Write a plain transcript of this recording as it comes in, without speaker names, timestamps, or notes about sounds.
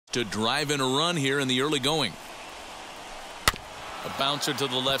to drive in a run here in the early going. A bouncer to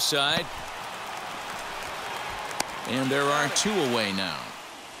the left side. And there are two away now.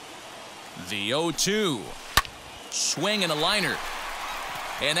 The 0-2. Swing and a liner.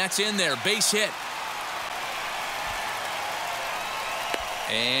 And that's in there. Base hit.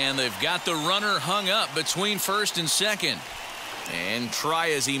 And they've got the runner hung up between first and second. And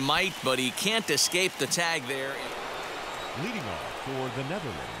try as he might, but he can't escape the tag there. Leading off for the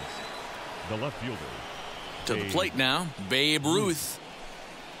Netherlands, the left fielder. To the plate now, Babe Ruth.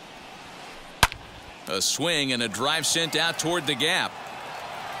 A swing and a drive sent out toward the gap.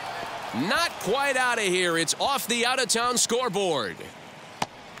 Not quite out of here. It's off the out-of-town scoreboard.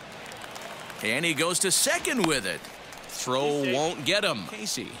 And he goes to second with it. Throw won't get him.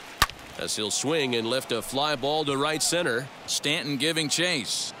 Casey. As he'll swing and lift a fly ball to right center. Stanton giving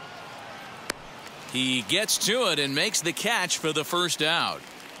chase. He gets to it and makes the catch for the first out.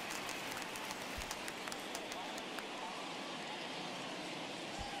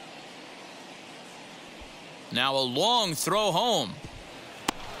 Now a long throw home.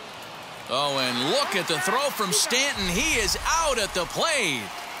 Oh, and look at the throw from Stanton. He is out at the plate.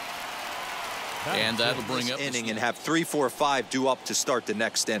 And that'll bring up inning and have 3, 4, 5 due up to start the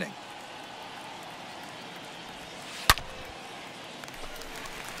next inning.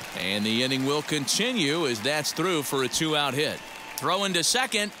 And the inning will continue as that's through for a 2-out hit. Throw into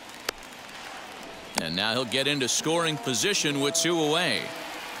second. And now he'll get into scoring position with 2 away.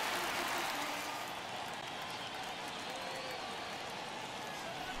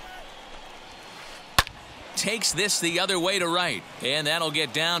 Takes this the other way to right, and that'll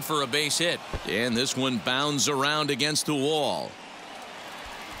get down for a base hit. And this one bounds around against the wall.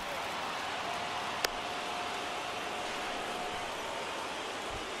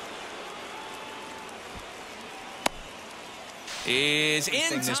 Is in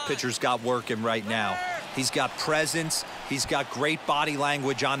time. This pitcher's got working right now. He's got presence. He's got great body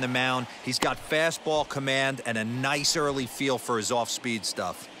language on the mound. He's got fastball command and a nice early feel for his off-speed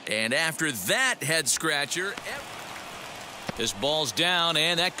stuff. And after that head scratcher, this ball's down,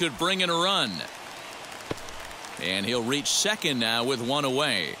 and that could bring in a run. And he'll reach second now with 1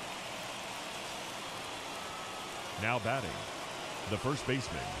 away. Now batting, the first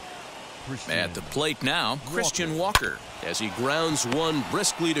baseman. At the plate now, Christian Walker, as he grounds one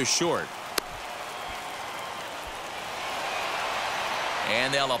briskly to short.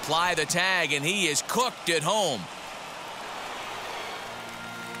 And they'll apply the tag, and he is cooked at home.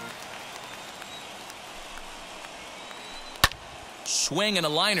 Swing and a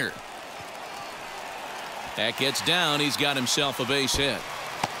liner. That gets down. He's got himself a base hit.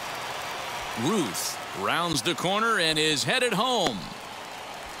 Ruth rounds the corner and is headed home.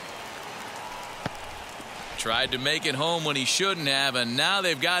 Tried to make it home when he shouldn't have, and now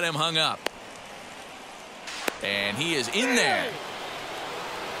they've got him hung up. And he is in there.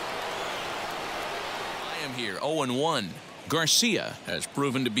 I am here, 0-1. Garcia has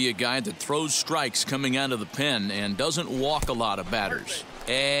proven to be a guy that throws strikes coming out of the pen and doesn't walk a lot of batters.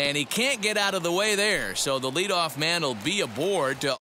 And he can't get out of the way there, so the leadoff man will be aboard to